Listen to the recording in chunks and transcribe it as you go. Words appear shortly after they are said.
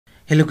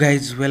Hello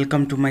guys,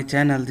 welcome to my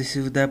channel. This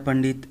is Uday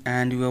Pandit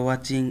and you are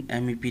watching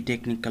MEP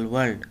Technical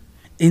World.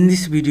 In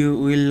this video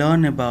we will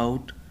learn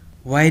about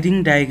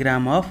wiring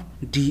diagram of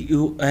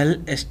DOL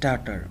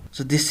starter.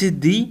 So this is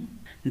the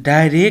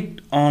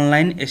direct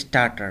online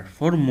starter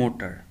for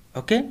motor.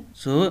 Okay,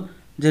 so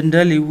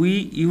generally we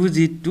use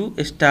it to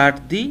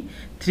start the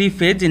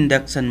 3-phase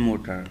induction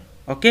motor.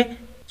 Okay,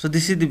 so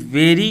this is the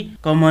very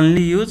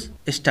commonly used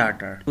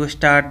starter to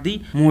start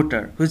the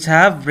motor which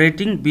have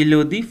rating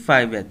below the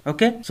 5H.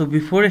 Okay, so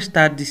before I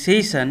start the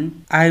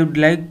session, I would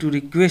like to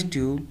request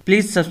you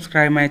please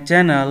subscribe my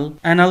channel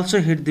and also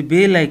hit the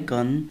bell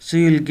icon so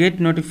you will get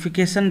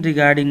notification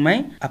regarding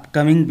my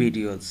upcoming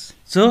videos.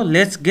 So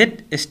let's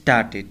get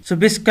started. So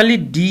basically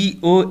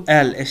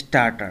DOL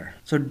starter.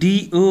 So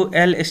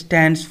DOL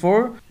stands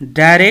for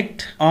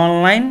direct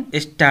online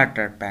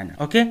starter panel.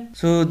 Okay,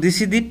 so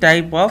this is the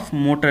type of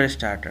motor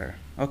starter.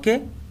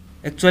 Okay,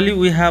 actually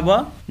we have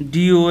a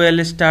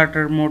DOL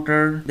starter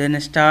motor, then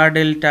a star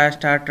delta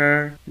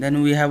starter,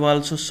 then we have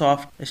also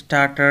soft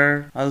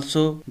starter,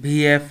 also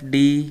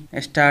VFD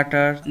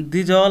starter.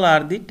 These all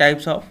are the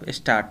types of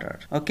starter.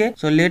 Okay,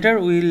 so later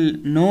we will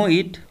know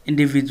it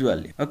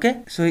individually.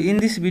 Okay, so in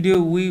this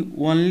video we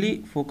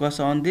only focus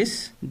on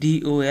this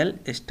DOL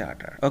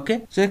starter.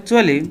 Okay, so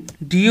actually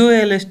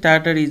DOL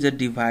starter is a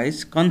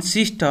device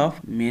consists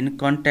of main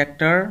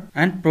contactor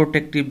and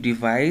protective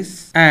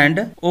device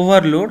and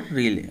overload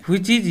relay,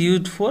 which is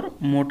used for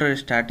motor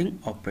starting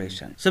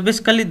operation. So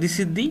basically this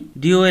is the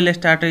DOL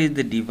starter is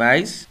the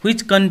device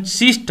which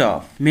consists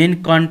of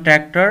main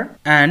contactor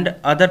and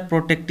other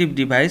protective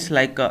device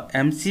like a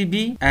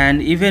MCB,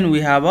 and even we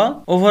have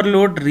a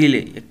overload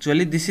relay.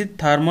 Actually this is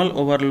thermal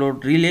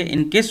overload relay.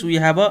 In case we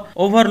have a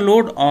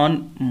overload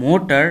on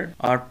motor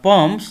or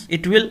pumps,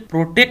 it will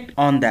protect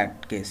on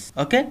that case.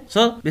 Okay,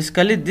 so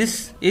basically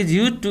this is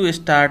used to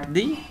start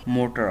the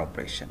motor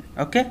operation.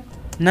 Okay,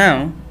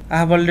 now I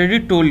have already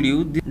told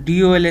you the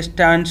DOL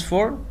stands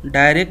for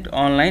direct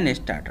online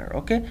starter.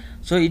 Okay,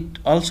 so it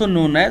also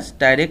known as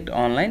direct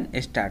online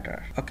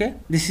starter. Okay,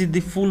 this is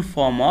the full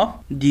form of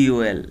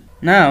DOL.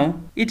 Now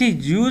it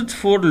is used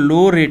for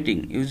low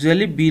rating,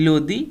 usually below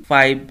the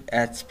 5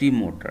 HP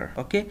motor.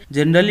 Okay,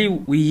 generally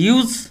we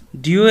use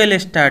DOL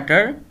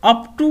starter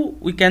up to,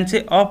 we can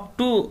say up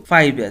to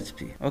 5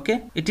 HP.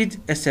 Okay, it is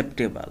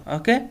acceptable.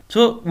 Okay,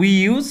 so we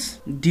use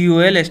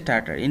DOL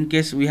starter in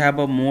case we have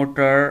a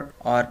motor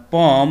or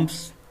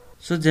pumps.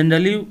 So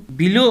generally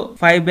below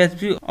 5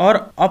 HP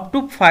or up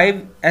to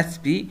 5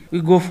 HP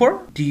we go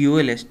for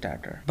DOL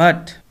starter,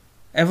 but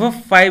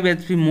above 5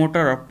 HP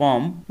motor or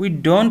pump we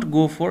don't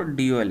go for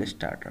DOL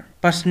starter.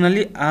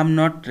 Personally I am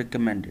not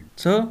recommended.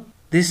 So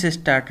this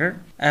starter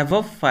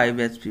above 5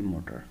 HP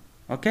motor.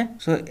 Okay,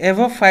 so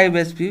above 5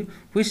 HP,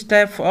 which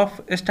type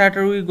of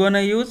starter we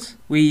gonna use?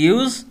 We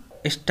use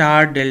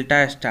star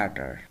delta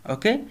starter.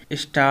 Okay,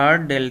 star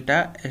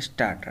delta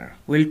starter,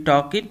 we'll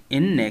talk it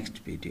in next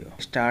video.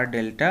 Star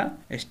delta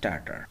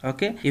starter.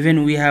 Okay,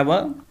 even we have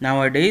a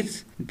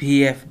nowadays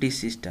VFD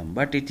system,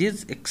 but it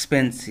is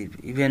expensive.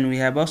 Even we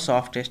have a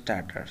soft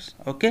starters.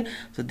 Okay,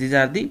 so these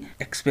are the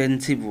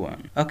expensive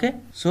one. Okay,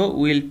 so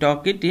we'll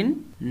talk it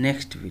in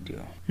next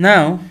video.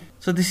 Now,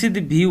 so this is the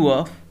view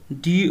of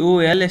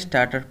DOL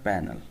starter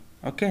panel.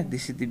 Okay,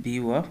 this is the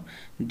view of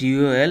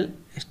DOL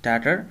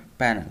starter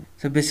panel.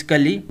 So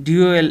basically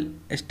DOL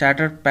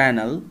starter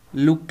panel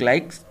look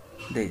like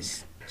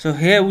this. So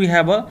here we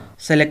have a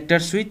selector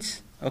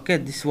switch. Okay,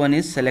 this one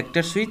is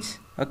selector switch.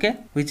 Okay,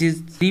 which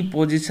is three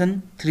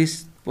position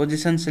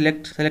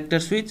selector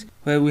switch,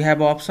 where we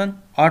have option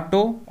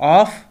auto,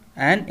 off,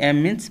 and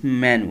M means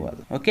manual.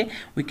 Okay,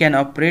 we can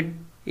operate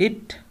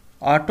it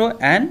auto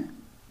and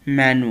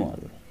manual.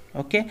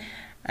 Okay,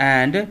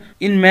 and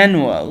in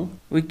manual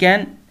we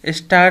can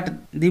start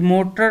the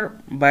motor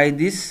by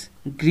this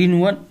green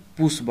one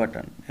push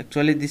button.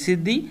 Actually this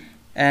is the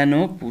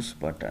NO push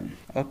button.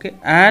 Okay,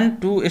 and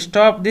to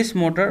stop this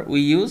motor we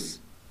use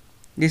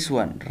this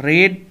one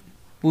red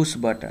push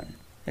button.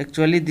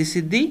 Actually this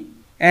is the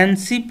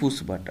NC push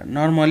button,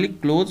 normally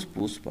close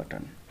push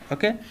button.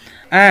 Okay,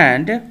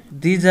 and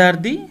these are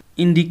the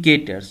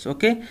indicators.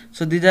 Okay,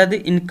 so these are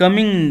the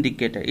incoming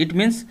indicator. It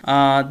means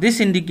this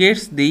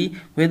indicates the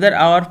whether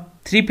our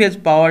 3-phase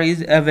power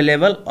is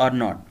available or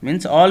not,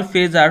 means all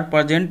phase are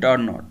present or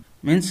not.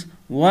 Means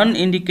one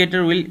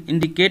indicator will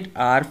indicate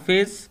R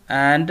phase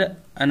and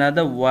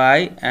another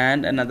Y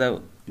and another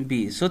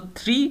B. So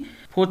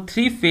for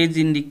 3-phase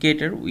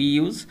indicator we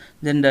use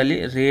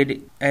generally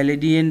red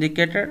LED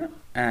indicator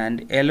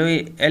and yellow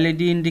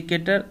LED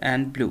indicator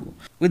and blue.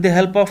 With the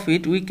help of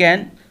it we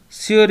can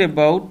sure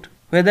about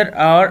whether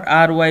our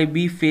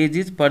RYB phase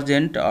is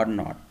present or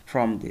not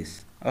from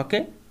this.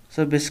 Okay,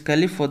 so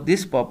basically for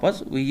this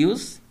purpose we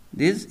use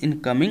this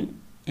incoming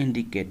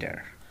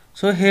indicator.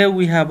 So here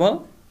we have a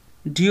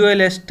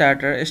DOL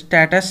starter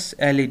status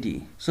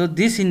LED. So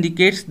this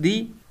indicates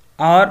the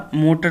our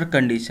motor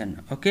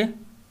condition. Okay,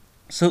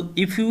 so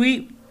if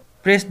we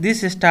press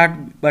this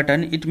start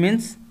button, it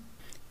means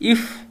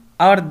if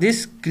our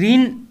this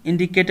green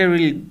indicator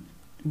will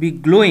be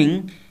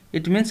glowing,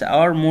 it means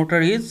our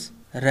motor is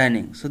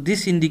running. So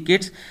this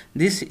indicator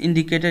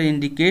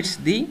indicates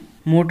the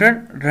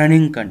motor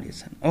running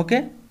condition.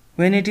 Okay,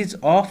 when it is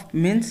off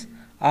means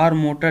our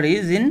motor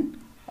is in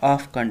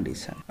off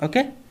condition.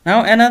 Okay,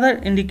 now another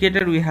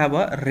indicator we have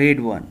a red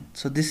one.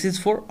 So this is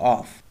for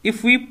off.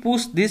 If we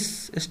push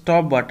this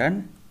stop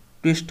button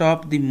to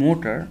stop the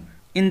motor,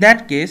 in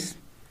that case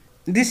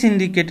this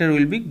indicator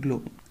will be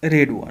glow,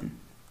 red one.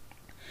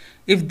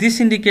 If this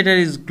indicator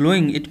is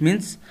glowing, it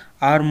means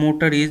our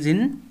motor is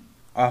in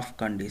off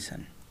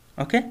condition.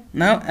 Okay,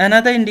 now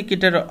another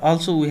indicator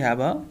also we have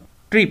a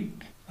trip.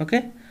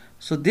 Okay,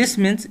 so this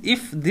means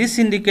if this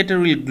indicator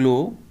will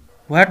glow,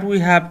 what we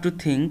have to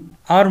think,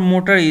 our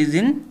motor is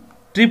in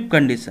trip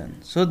condition.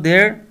 So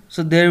there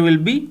will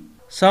be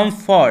some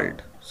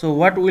fault. So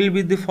what will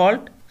be the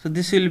fault? So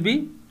this will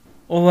be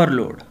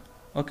overload.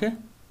 Okay,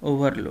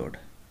 overload.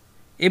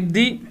 If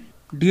the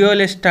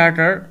DOL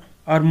starter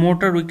or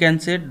motor, we can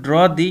say,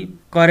 draw the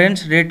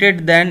currents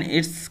rated than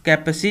its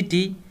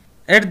capacity,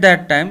 at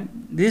that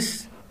time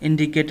this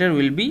indicator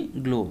will be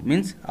glow,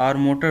 means our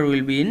motor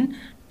will be in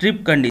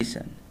trip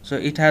condition, so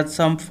it has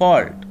some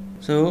fault.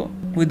 So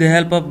with the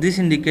help of this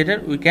indicator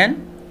we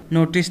can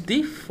notice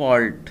the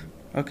fault.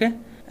 Okay,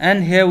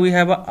 and here we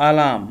have a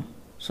alarm.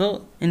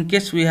 So in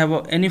case we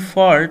have any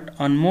fault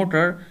on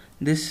motor,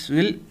 this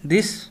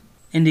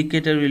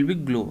indicator will be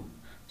glow.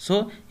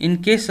 So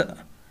in case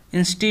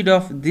instead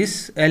of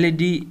this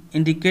LED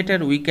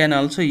indicator, we can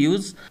also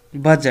use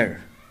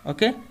buzzer.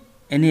 Okay,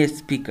 any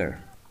speaker.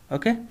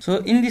 Okay, so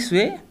in this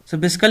way, so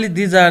basically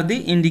these are the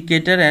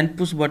indicator and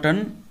push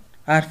button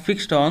are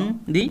fixed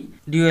on the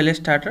DOL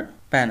starter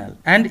panel,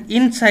 and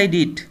inside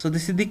it, so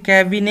this is the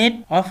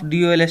cabinet of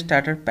DOL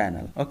starter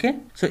panel. Okay,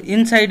 so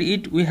inside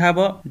it we have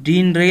a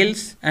DIN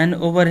rails, and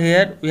over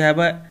here we have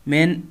a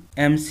main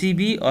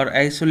MCB or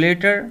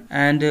isolator,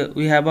 and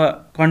we have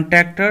a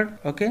contactor.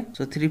 Okay,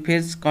 so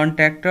 3-phase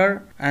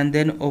contactor, and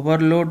then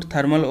overload,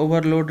 thermal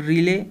overload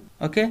relay.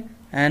 Okay,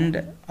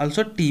 and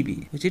also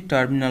TB, which is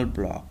terminal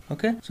block.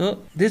 Okay,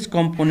 so these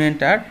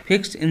components are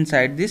fixed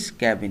inside this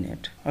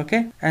cabinet.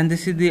 Okay, and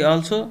this is the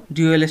also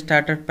DOL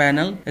starter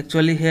panel.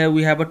 Actually here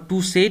we have a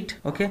 2 set.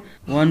 Okay,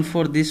 one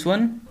for this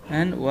one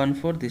and one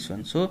for this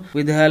one. So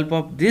with the help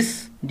of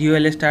this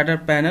DOL starter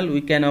panel,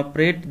 we can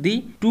operate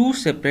the 2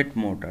 separate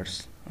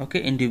motors.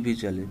 Okay,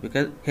 individually,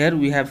 because here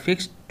we have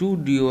fixed 2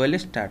 DOL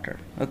starter.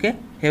 Okay,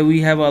 here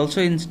we have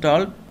also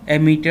installed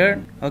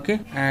ammeter. Okay,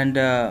 and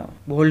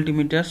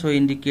voltmeter, so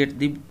indicate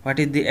the what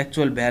is the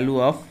actual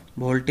value of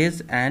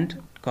voltage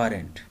and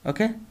current.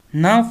 Okay,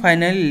 now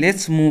finally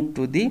let's move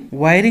to the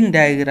wiring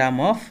diagram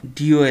of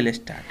DOL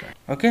starter.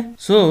 Okay,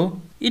 so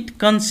it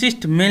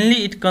consists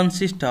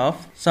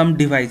of some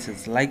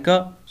devices like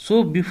a,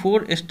 so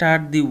before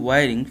start the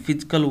wiring,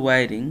 physical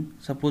wiring,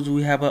 suppose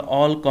we have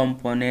all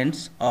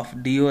components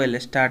of DOL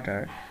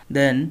starter,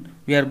 then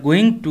we are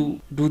going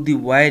to do the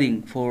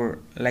wiring for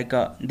like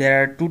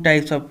there are 2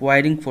 types of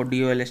wiring for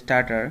DOL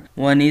starter.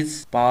 One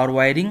is power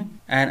wiring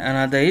and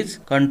another is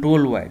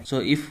control wiring. So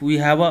if we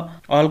have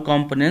all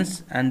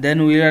components, and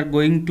then we are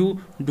going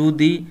to do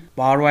the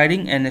power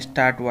wiring and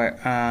start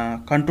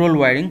control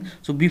wiring.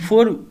 So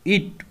before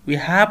it, we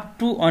have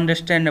to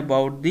understand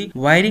about the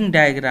wiring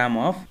diagram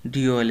of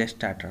DOL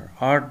starter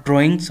or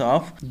drawings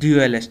of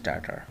DOL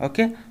starter.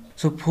 Okay,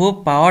 so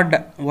for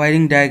power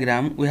wiring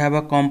diagram, we have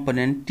a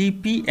component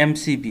TP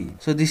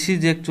MCB. So this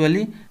is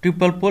actually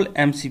triple pole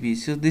MCB.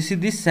 So this is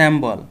the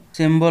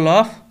symbol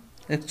of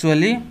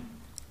actually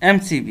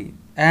MCB,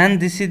 and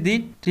this is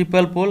the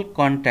triple pole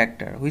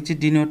contactor, which is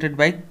denoted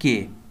by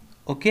K.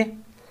 Okay,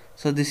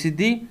 so this is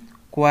the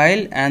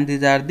coil and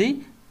these are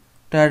the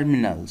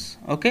terminals.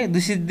 Okay,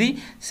 this is the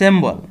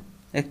symbol.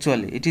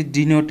 Actually it is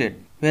denoted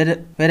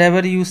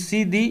wherever you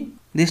see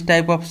this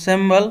type of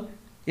symbol,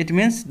 it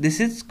means this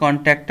is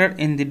contactor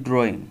in the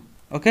drawing.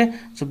 Okay,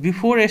 so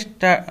before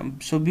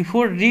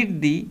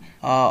read the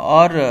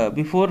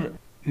before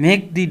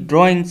make the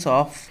drawings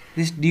of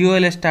this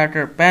DOL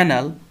starter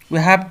panel, we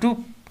have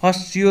to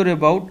first sure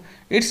about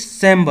its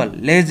symbol,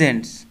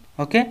 legends.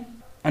 Okay,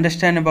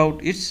 understand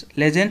about its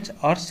legends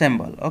or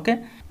symbol.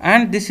 Okay,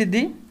 and this is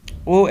the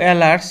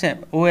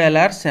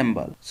OLR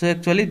symbol. So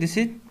actually this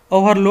is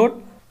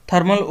overload,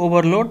 thermal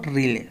overload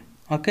relay.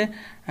 Okay,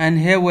 and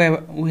here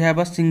we have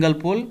a single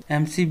pole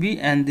MCB,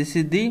 and this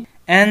is the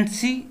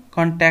NC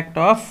contact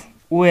of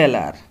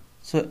OLR.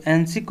 So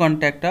NC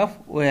contact of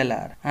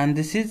OLR, and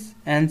this is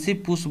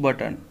NC push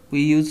button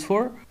we use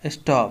for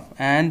stop,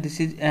 and this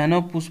is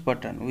NO push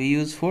button we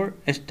use for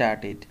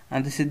start it,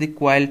 and this is the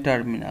coil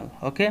terminal.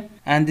 Okay,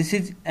 and this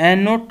is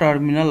NO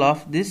terminal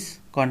of this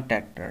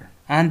contactor,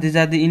 and these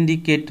are the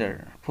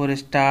indicator for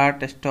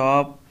start,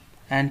 stop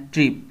and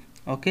trip.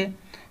 Okay,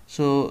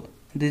 so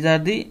these are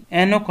the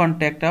NO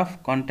contact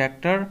of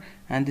contactor,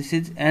 and this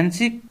is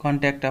NC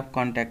contact of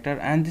contactor,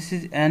 and this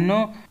is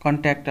NO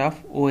contact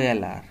of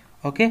OLR.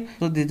 Okay,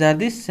 so these are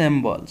the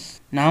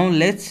symbols. Now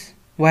let's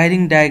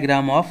wiring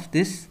diagram of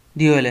this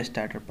DOL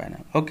starter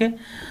panel. Okay,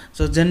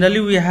 so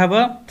generally we have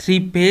a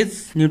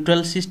 3-phase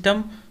neutral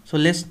system. So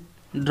let's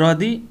draw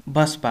the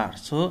bus bar.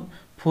 So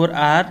for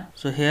R,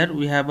 so here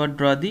we have a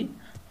draw the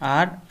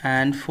R,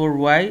 and for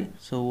Y,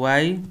 so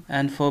Y,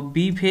 and for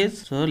B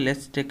phase, so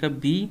let's take a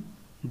B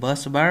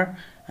bus bar,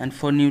 and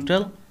for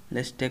neutral,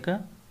 let's take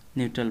a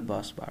neutral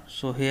bus bar.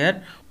 So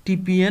here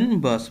TPN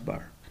bus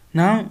bar.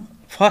 Now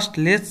first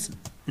let's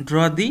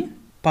draw the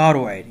power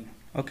wiring.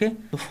 Okay,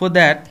 so for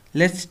that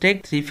let's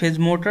take 3-phase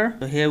motor.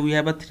 So here we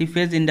have a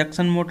 3-phase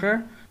induction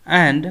motor,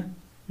 and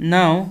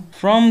now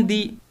from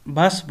the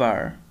bus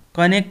bar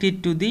connect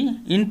it to the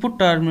input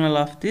terminal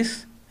of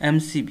this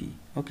MCB.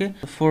 Okay,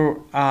 so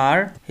for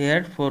R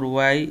here, for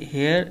Y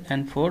here,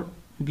 and for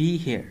B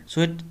here.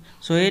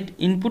 So it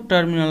input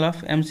terminal of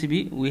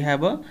MCB we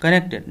have a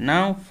connected.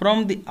 Now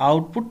from the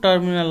output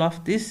terminal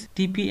of this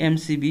TP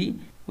MCB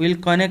will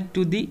connect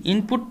to the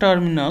input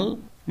terminal,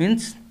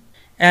 means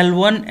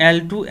L1,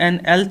 L2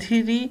 and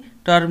L3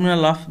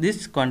 terminal of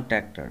this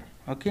contactor.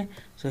 Okay,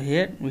 so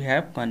here we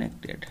have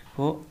connected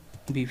for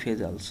B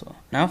phase also.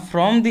 Now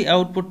from the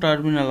output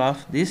terminal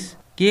of this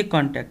K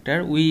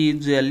contactor we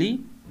usually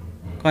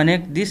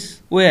connect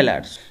this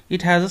OLR.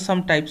 It has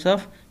some types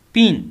of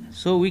pin,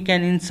 so we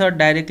can insert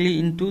directly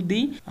into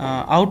the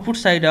output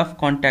side of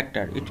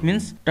contactor. It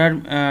means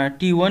T1,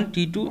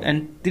 T2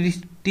 and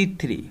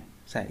T3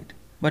 side.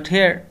 But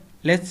here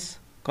let's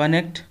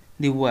connect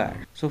the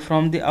wire. So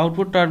from the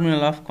output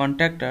terminal of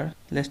contactor,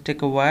 let's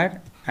take a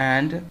wire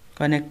and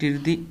connect it to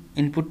the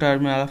input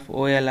terminal of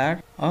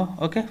OLR.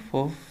 Okay,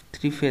 for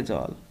 3-phase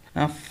all.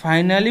 Now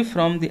finally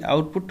from the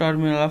output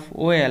terminal of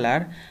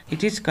OLR,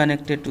 it is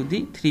connected to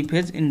the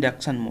 3-phase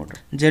induction motor.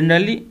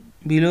 Generally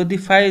below the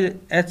 5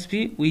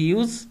 HP we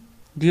use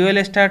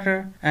DOL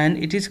starter, and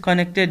it is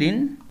connected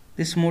in,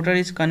 this motor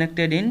is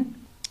connected in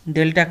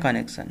delta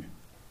connection.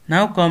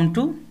 Now come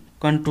to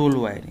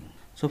control wiring.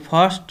 So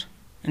first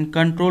in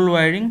control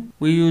wiring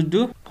we will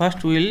do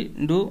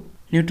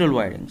neutral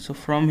wiring. So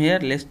from here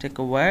let's take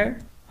a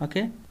wire,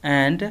 okay,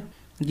 and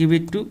give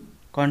it to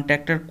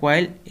contactor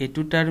coil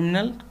A2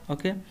 terminal.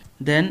 Okay,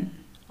 then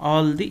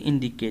all the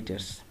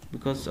indicators,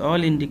 because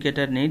all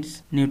indicator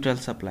needs neutral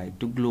supply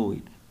to glow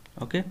it.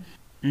 Okay,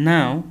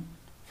 now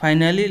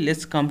finally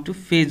let's come to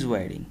phase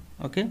wiring.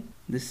 Okay,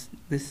 this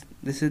is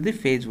the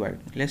phase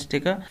wiring. Let's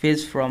take a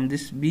phase from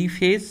this B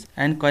phase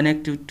and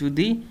connect it to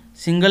the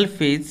single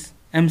phase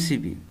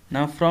MCB.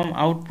 Now from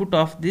output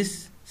of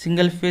this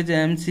single phase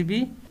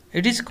MCB,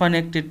 it is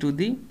connected to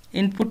the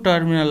input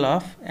terminal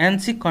of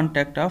NC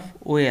contact of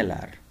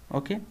OLR.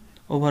 Okay,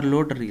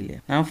 overload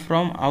relay. Now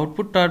from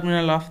output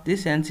terminal of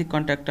this NC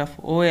contact of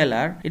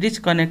OLR, it is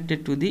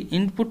connected to the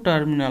input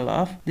terminal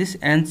of this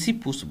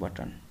NC push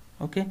button.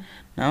 Okay,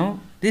 now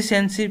this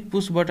NC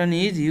push button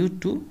is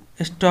used to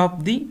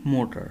stop the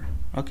motor.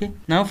 Okay,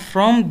 now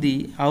from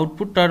the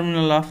output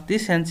terminal of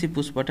this NC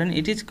push button,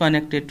 it is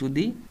connected to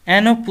the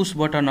NO push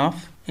button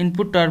of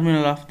input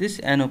terminal of this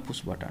NO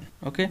push button.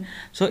 Okay,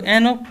 so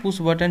NO push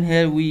button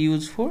here we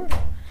use for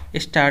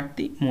start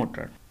the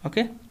motor.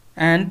 Okay,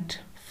 and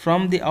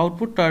from the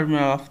output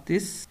terminal of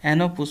this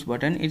NO push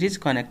button, it is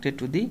connected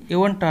to the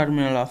A1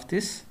 terminal of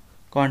this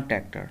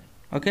contactor.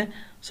 Okay,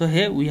 so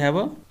here we have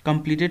a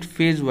completed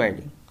phase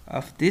wiring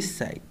of this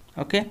side.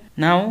 Okay,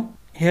 now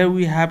here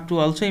we have to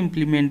also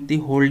implement the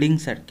holding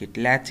circuit,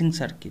 latching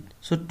circuit.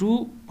 So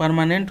to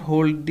permanent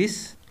hold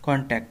this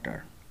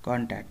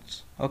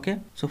contacts. Okay,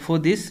 so for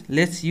this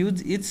let's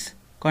use its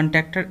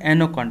contactor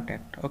NO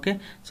contact. Okay,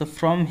 so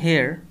from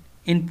here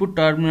input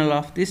terminal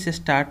of this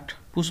start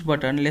push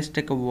button, let's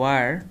take a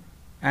wire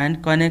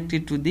and connect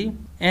it to the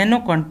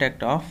NO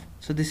contact of,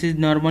 so this is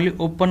normally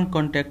open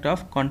contact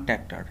of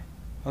contactor.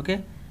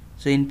 Okay,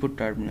 so input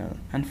terminal,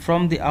 and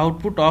from the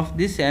output of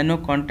this NO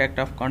contact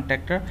of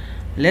contactor,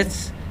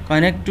 let's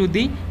connect to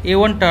the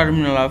A1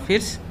 terminal of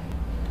its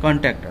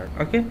contactor.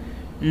 Okay,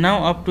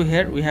 now up to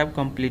here we have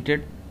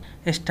completed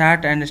a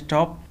start and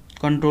stop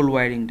control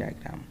wiring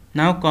diagram.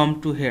 Now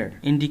come to here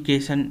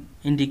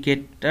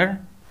indicator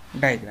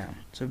diagram.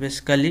 So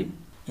basically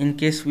in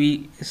case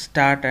we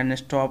start and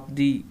stop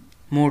the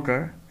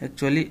motor,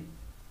 actually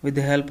with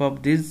the help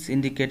of this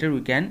indicator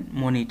we can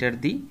monitor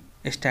the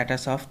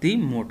status of the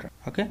motor.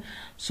 Okay,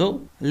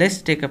 so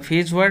let's take a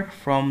phase wire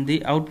from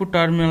the output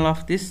terminal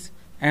of this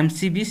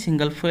MCB,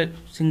 single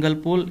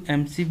pole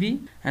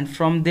MCB, and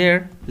from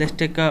there let's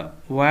take a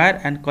wire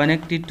and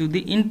connect it to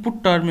the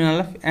input terminal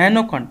of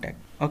NO contact.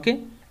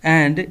 Okay,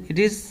 and it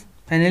is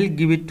finally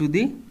give it to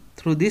the,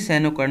 through this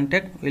NO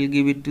contact we'll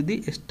give it to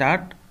the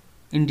start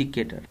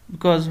indicator,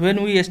 because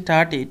when we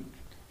start it,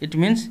 it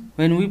means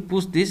when we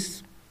push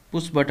this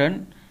push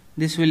button,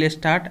 this will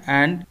start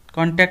and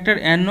contactor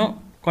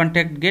NO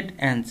contact get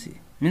NC,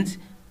 means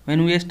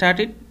when we start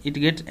it, it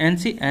gets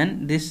NC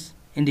and this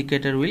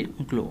indicator will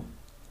glow.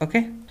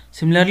 Okay,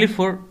 similarly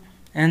for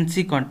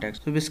NC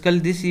contacts, so basically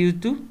this is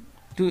used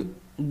to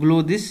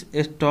glow this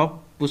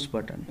stop push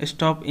button,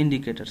 stop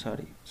indicator,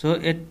 sorry. So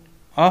at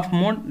off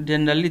mode,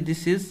 generally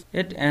this is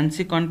at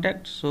NC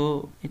contact,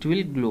 so it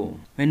will glow.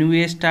 When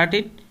we start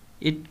it,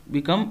 it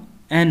become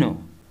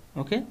NO.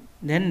 Okay,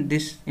 then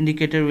this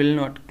indicator will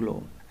not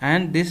glow,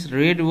 and this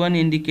red one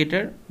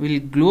indicator will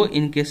glow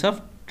in case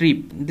of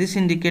trip. This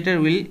indicator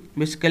will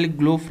basically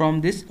glow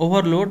from this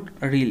overload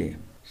relay.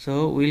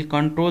 So we'll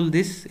control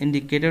this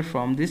indicator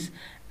from this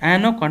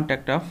anode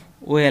contact of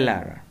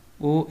OLR.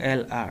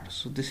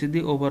 So this is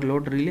the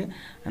overload relay,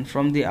 and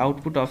from the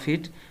output of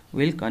it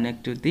we'll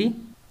connect to the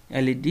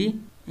LED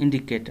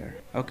indicator,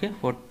 okay,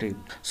 for trip.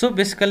 So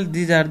basically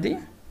these are the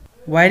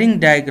wiring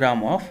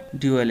diagram of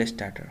DOL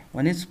starter.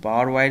 One is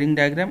power wiring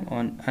diagram,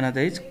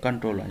 another is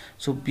control one.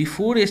 So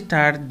before we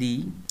start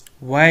the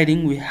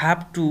wiring, we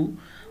have to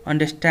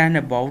understand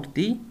about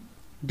the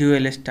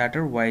DOL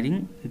starter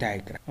wiring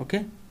diagram,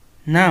 okay.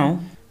 Now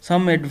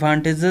some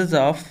advantages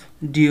of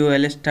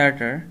DOL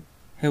starter.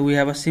 Here we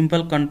have a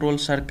simple control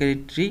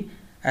circuitry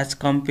as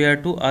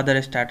compared to other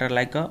starter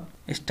like a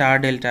star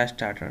delta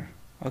starter,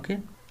 okay,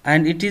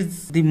 and it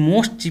is the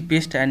most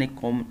cheapest and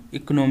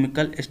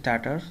economical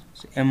starters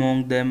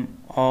among them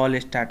all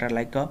starter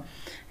like a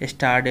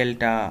star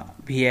delta,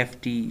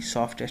 VFT,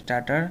 soft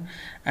starter,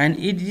 and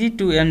easy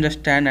to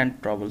understand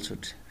and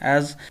troubleshoot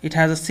as it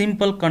has a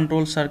simple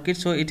control circuit,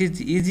 so it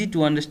is easy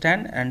to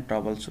understand and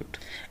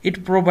troubleshoot.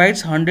 It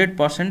provides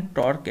 100%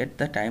 torque at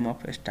the time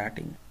of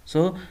starting.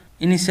 So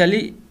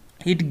initially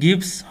it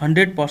gives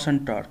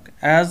 100% torque,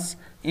 as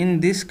in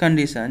this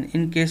condition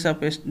in case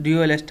of a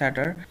DOL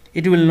starter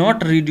it will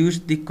not reduce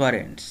the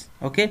currents,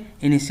 okay,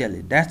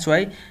 initially. That's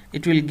why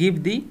it will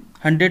give the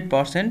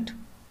 100%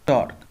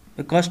 torque,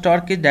 because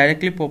torque is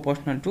directly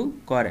proportional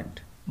to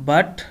current.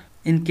 But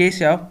in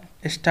case of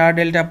a star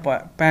delta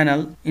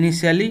panel,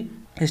 initially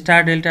a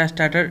star delta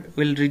starter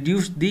will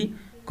reduce the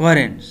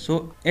current.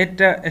 So at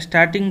the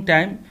starting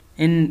time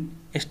in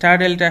a star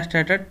delta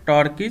starter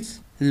torque is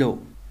low,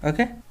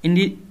 okay,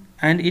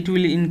 and it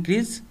will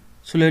increase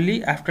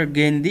slowly after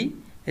gain the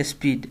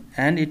speed,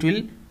 and it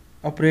will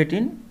operate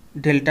in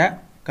delta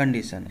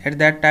condition. At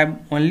that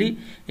time only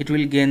it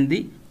will gain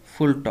the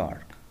full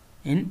torque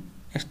in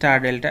star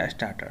delta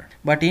starter,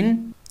 but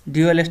in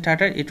DOL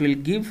starter it will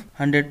give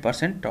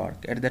 100%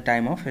 torque at the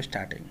time of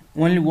starting.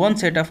 Only one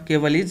set of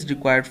cable is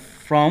required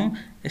from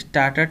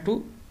starter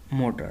to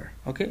motor,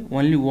 okay,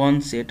 only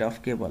one set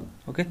of cable,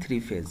 okay, 3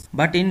 phase.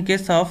 But in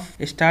case of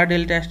star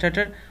delta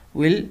starter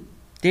will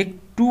take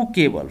 2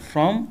 cable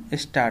from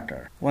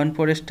starter, one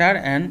for star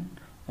and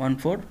one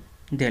for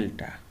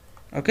delta,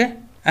 okay,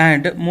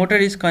 and motor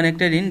is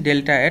connected in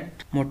delta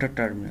at motor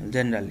terminal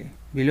generally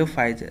below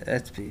 5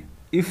 HP.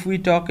 If we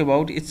talk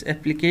about its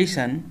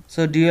application,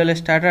 so DOL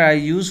starter are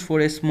used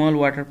for a small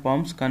water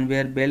pumps,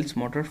 conveyor belts,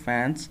 motor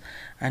fans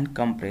and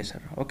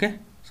compressor, okay,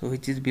 so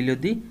which is below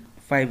the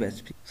 5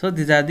 HP. So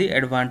these are the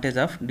advantage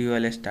of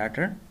DOL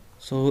starter.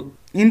 So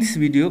in this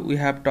video we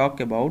have talked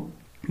about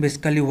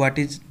basically what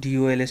is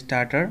DOL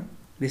starter,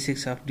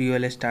 basics of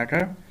DOL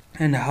starter,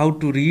 and how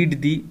to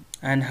read the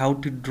and how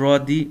to draw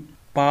the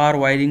power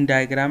wiring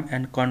diagram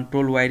and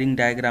control wiring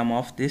diagram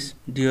of this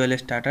DOL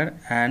starter,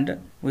 and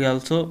we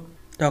also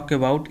talk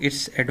about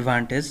its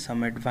advantage,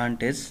 some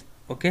advantage,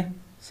 okay.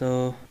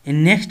 So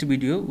in next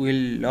video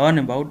we'll learn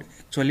about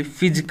actually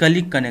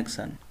physically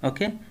connection,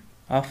 okay,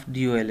 of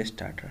DOL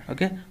starter,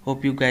 okay.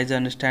 Hope you guys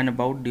understand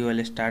about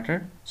DOL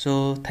starter.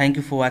 So thank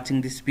you for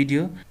watching this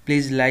video.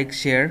 Please like,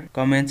 share,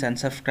 comments and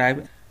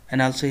subscribe,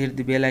 and also hit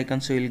the bell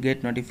icon so you'll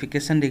get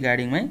notification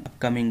regarding my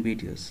upcoming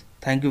videos.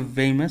 Thank you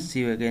very much. See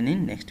you again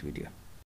in next video.